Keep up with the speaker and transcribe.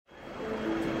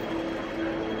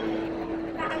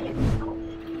Seventh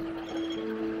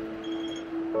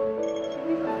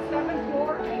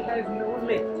floor and there's no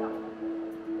lift.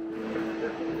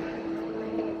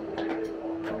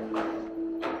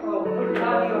 Oh, good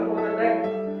value for the rent.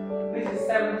 This is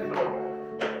seventh floor.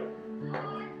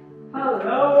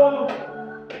 Hello.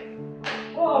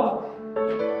 Oh.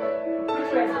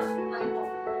 Which way?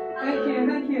 Thank you,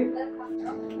 thank you.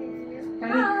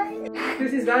 Hi.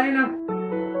 This is Saina.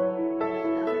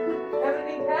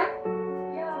 Everything packed?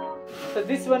 Yeah. So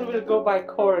this one will go by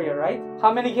courier, right?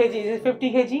 How many kg? Is it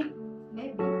 50 kg?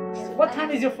 Maybe. What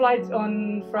time is your flight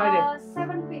on Friday?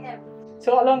 7 p.m.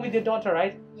 So along with your daughter,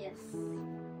 right? Yes.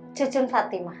 Cucun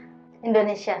Fatima,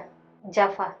 Indonesia,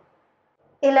 Java.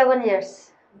 11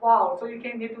 years. Wow, so you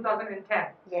came here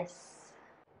 2010? Yes.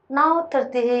 Now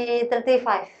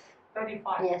 35.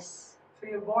 35? Yes. So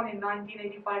you're born in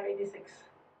 1985, 86?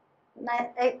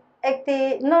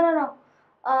 80, no.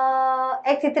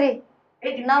 83.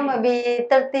 83? Now maybe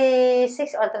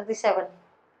 36 or 37.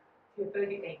 You're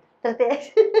 38.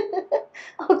 38.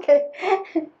 Okay.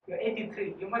 You're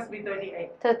 83. You must be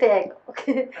 38. 38.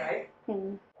 Okay. Right?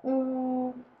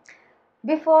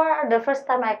 Before the first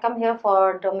time I come here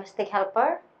for domestic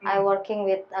helper, I working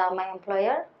with my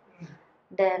employer.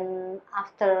 Then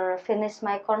after finish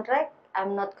my contract,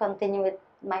 I'm not continue with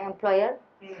my employer.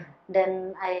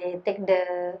 Then I take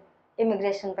the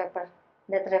immigration paper,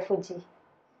 that refugee.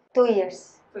 2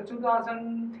 years. So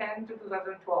 2010 to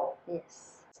 2012.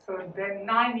 Yes. So then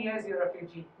 9 years you're a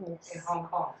refugee Yes. in Hong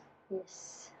Kong.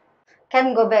 Yes.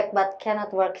 Can go back but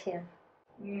cannot work here.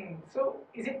 So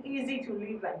is it easy to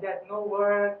live like that? No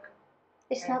work?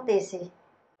 It's not easy.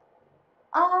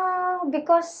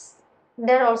 Because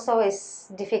there also is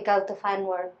difficult to find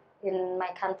work in my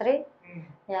country.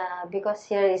 Yeah, because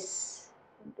here is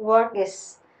work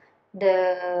is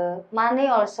the money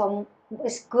also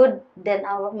is good than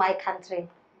my country.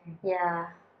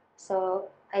 Yeah, so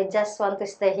I just want to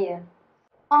stay here.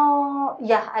 Oh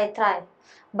yeah, I try,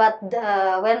 but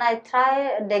when I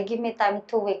try, they give me time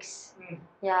 2 weeks.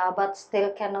 Yeah, but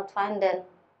still cannot find them.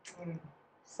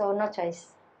 So no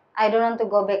choice. I don't want to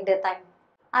go back that time.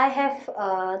 I have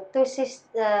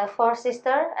 4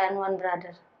 sisters and 1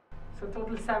 brother. So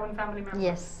total 7 family members?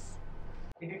 Yes.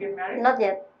 Did you get married? Not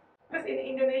yet. Because in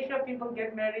Indonesia, people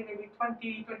get married maybe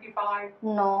 20, 25.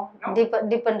 No? No?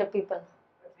 Depend the people.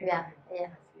 Yeah.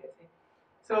 I see.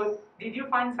 So did you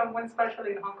find someone special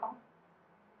in Hong Kong?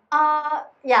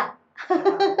 Yeah.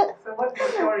 So what's the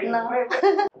story? No.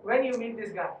 When you meet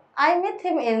this guy? I met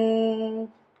him in,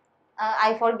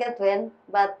 I forget when,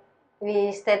 but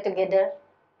we stayed together.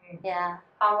 Yeah.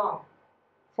 How long?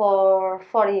 For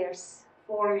 4 years.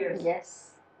 4 years?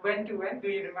 Yes. When to when? Do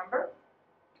you remember?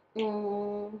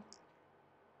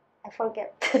 I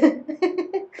forget.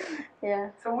 Yeah.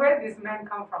 So where did this man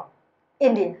come from?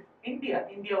 India. India?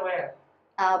 India where?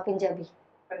 Punjabi.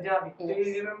 Punjabi. Yes. Do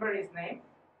you remember his name?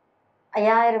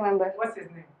 Yeah, I remember. What's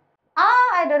his name?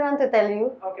 I don't want to tell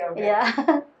you. Okay. Yeah.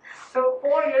 So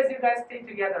 4 years you guys stayed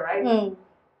together, right?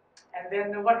 And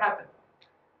then what happened?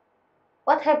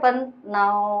 What happened?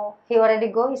 Now he already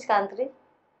go his country.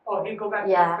 Oh, he go back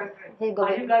to Yeah, his country. he go Are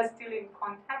back. you guys still in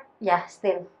contact? Yeah,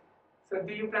 still. So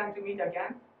do you plan to meet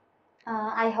again?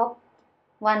 I hope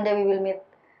one day we will meet.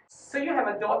 So you have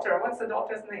a daughter. What's the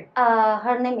daughter's name?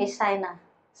 Her name is Saina.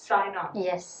 Saina.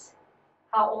 Yes.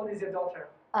 How old is your daughter?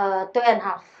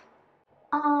 2.5.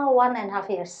 1.5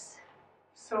 years.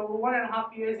 So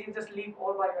 1.5 years you just live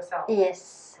all by yourself?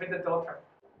 Yes. With the daughter.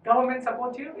 Government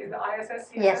support you? Is the ISS?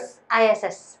 CSS? Yes.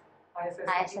 ISS.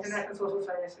 ISS. International Social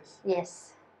Services.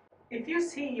 Yes. If you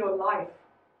see your life,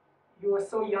 you are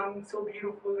so young, so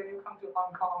beautiful when you come to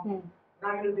Hong Kong.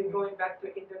 Now you'll be going back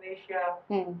to Indonesia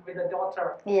with a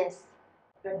daughter. Yes.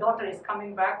 The daughter is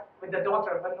coming back with the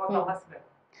daughter, but not the husband.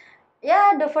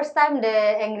 Yeah, the first time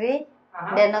they angry,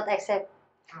 they not accept.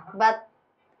 But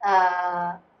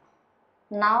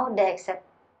now they accept.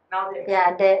 Now they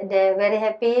accept. Yeah, they're very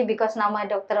happy because now my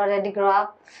daughter already grow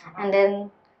up, and then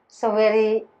so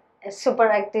very super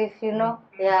active, you know.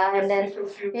 Yeah, and then so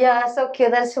cute. yeah, so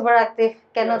cute and super active.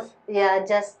 Cannot. Yes. Yeah,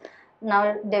 just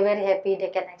now they're very happy.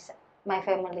 They can accept my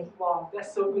family. Wow,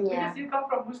 that's so good. Yeah. Because you come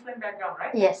from Muslim background,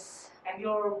 right? Yes. And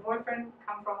your boyfriend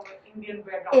come from an Indian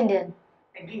background. Indian.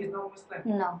 And he is not Muslim.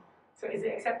 No. So is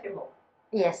it acceptable?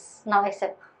 Yes. Now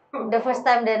accept. The first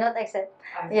time they not accept.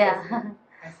 I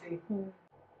see.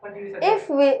 What do you suggest?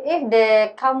 If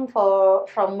they come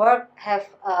from work have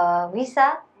a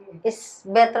visa, it's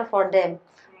better for them.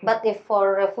 But if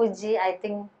for refugee, I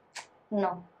think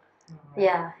no.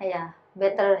 Yeah,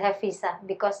 better have visa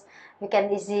because we can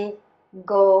easy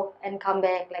go and come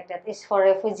back like that. It's for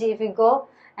refugee if we go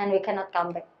and we cannot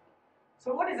come back.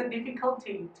 So what is the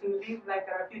difficulty to live like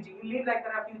a refugee? You live like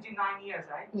a refugee 9 years,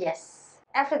 right? Yes,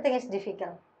 everything is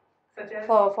difficult. Such as?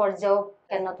 For job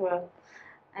cannot work,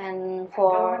 and for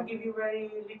government give you very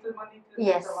little money to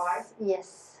survive.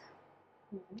 Yes,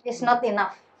 it's not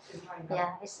enough. It's not enough.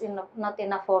 Yeah, it's not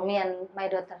enough for me and my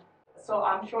daughter. So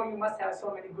I'm sure you must have so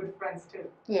many good friends too.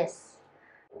 Yes.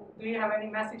 Do you have any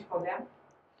message for them?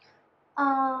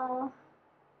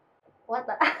 What?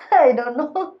 I don't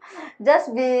know.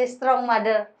 Just be strong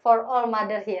mother for all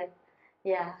mother here.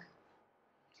 Yeah.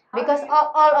 Because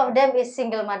all of them is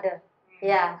single mother.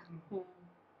 Yeah.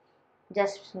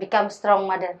 Just become strong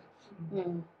mother.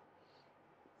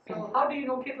 So how do you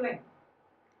know Kitling?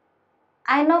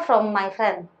 I know from my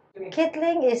friend.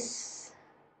 Kitling is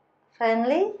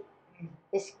friendly.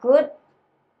 Is good.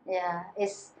 Yeah.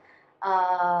 Is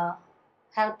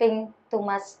helping too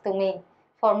much to me.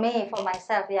 For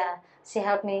myself. Yeah. She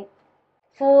helped me.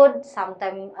 Food,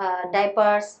 sometimes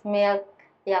diapers, milk.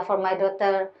 Yeah, for my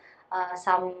daughter,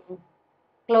 some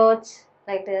clothes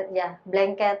like that. Yeah,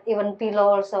 blanket, even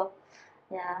pillow also.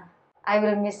 Yeah, I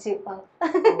will miss you all.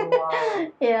 Oh, wow.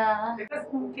 Yeah. Because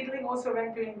Kitling also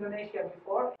went to Indonesia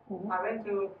before. I went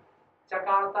to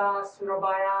Jakarta,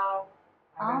 Surabaya.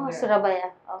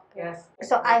 Surabaya. Okay. Yes.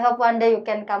 So I hope one day you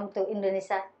can come to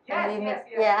Indonesia. Yes, and we meet.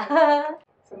 Yes. Yeah.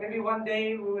 So maybe one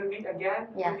day we will meet again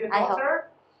Yeah, with your I hope.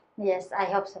 daughter. Yes, I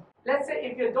hope so. Let's say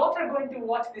if your daughter going to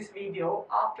watch this video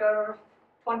after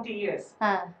 20 years,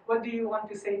 what do you want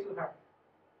to say to her?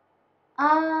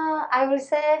 I will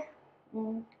say,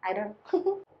 I don't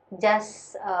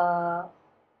just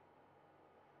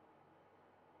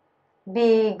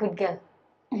be good girl.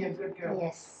 Be a good girl.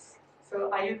 Yes.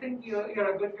 So are you think you're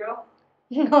a good girl?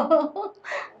 No.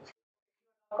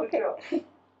 Good girl.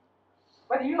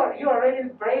 But you are really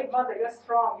a brave mother. You're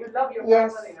strong. You love your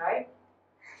family, right?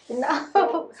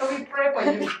 No. So we pray for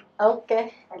you.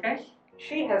 Okay. Okay.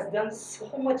 She has done so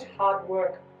much hard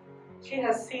work. She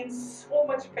has seen so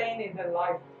much pain in her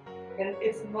life, and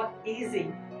it's not easy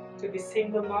to be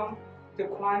single mom, to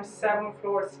climb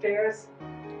 7th-floor stairs.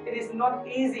 It is not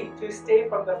easy to stay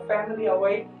from the family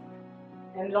away.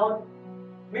 And Lord,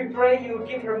 we pray you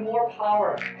give her more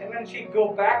power, and when she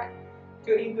go back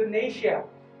to Indonesia,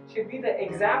 she'll be the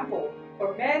example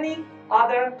for many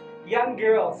other young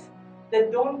girls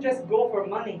that don't just go for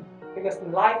money, because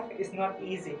life is not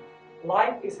easy.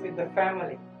 Life is with the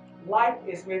family. Life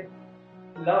is with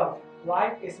love.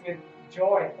 Life is with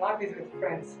joy. Life is with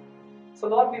friends. So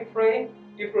Lord, we pray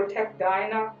you protect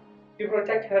Diana, you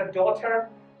protect her daughter,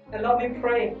 and Lord, we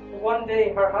pray one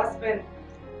day her husband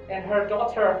and her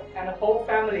daughter and the whole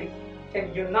family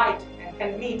can unite and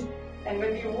can meet. And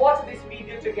when we watch this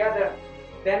video together,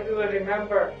 then we will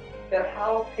remember that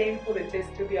how painful it is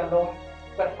to be alone,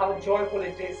 but how joyful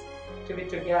it is to be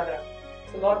together.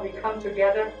 So Lord, we come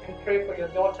together and pray for your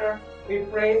daughter. We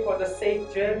pray for the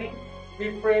safe journey.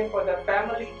 We pray for the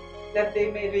family, that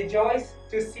they may rejoice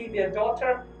to see their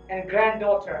daughter and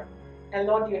granddaughter. And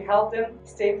Lord, you help them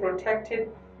stay protected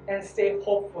and stay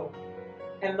hopeful.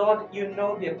 And Lord, you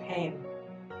know their pain.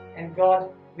 And God,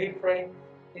 we pray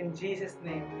in Jesus'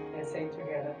 name and say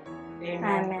together,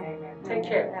 Amen. Amen. Take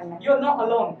care. Amen. You're not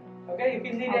alone. Okay, if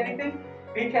you need anything,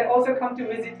 we can also come to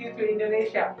visit you to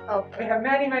Indonesia. Okay. We have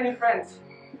many friends,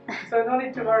 so no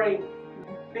need to worry.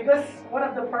 Because one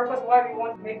of the purpose why we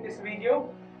want to make this video,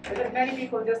 because many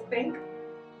people just think,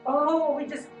 oh, we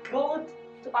just go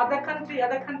to other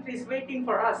countries waiting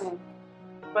for us.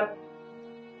 But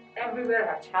everywhere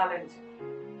have challenge.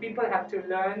 People have to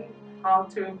learn how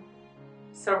to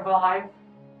survive,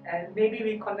 and maybe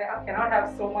we cannot have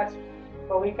so much,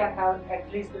 but we can have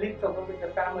at least little with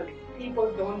the family.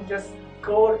 People don't just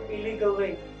go illegal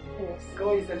way. Yes.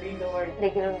 Go is a legal way.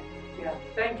 Legal way. Yeah.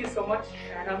 Thank you so much,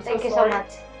 and I'm Thank so you sorry so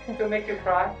much. to make you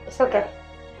cry. It's okay.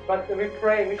 But we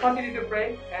pray, we continue to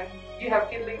pray, and you have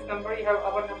Kitling's number, you have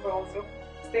our number also.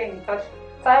 Stay in touch.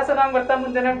 Saya senang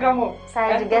bertemu dengan kamu.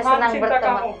 Saya Dan juga Tuhan senang cinta bertemu.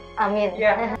 kamu. Amin.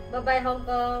 Yeah. Bye-bye Hong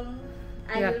Kong.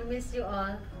 I Yeah. will miss you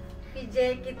all.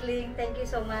 PJ, Kitling, thank you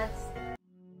so much.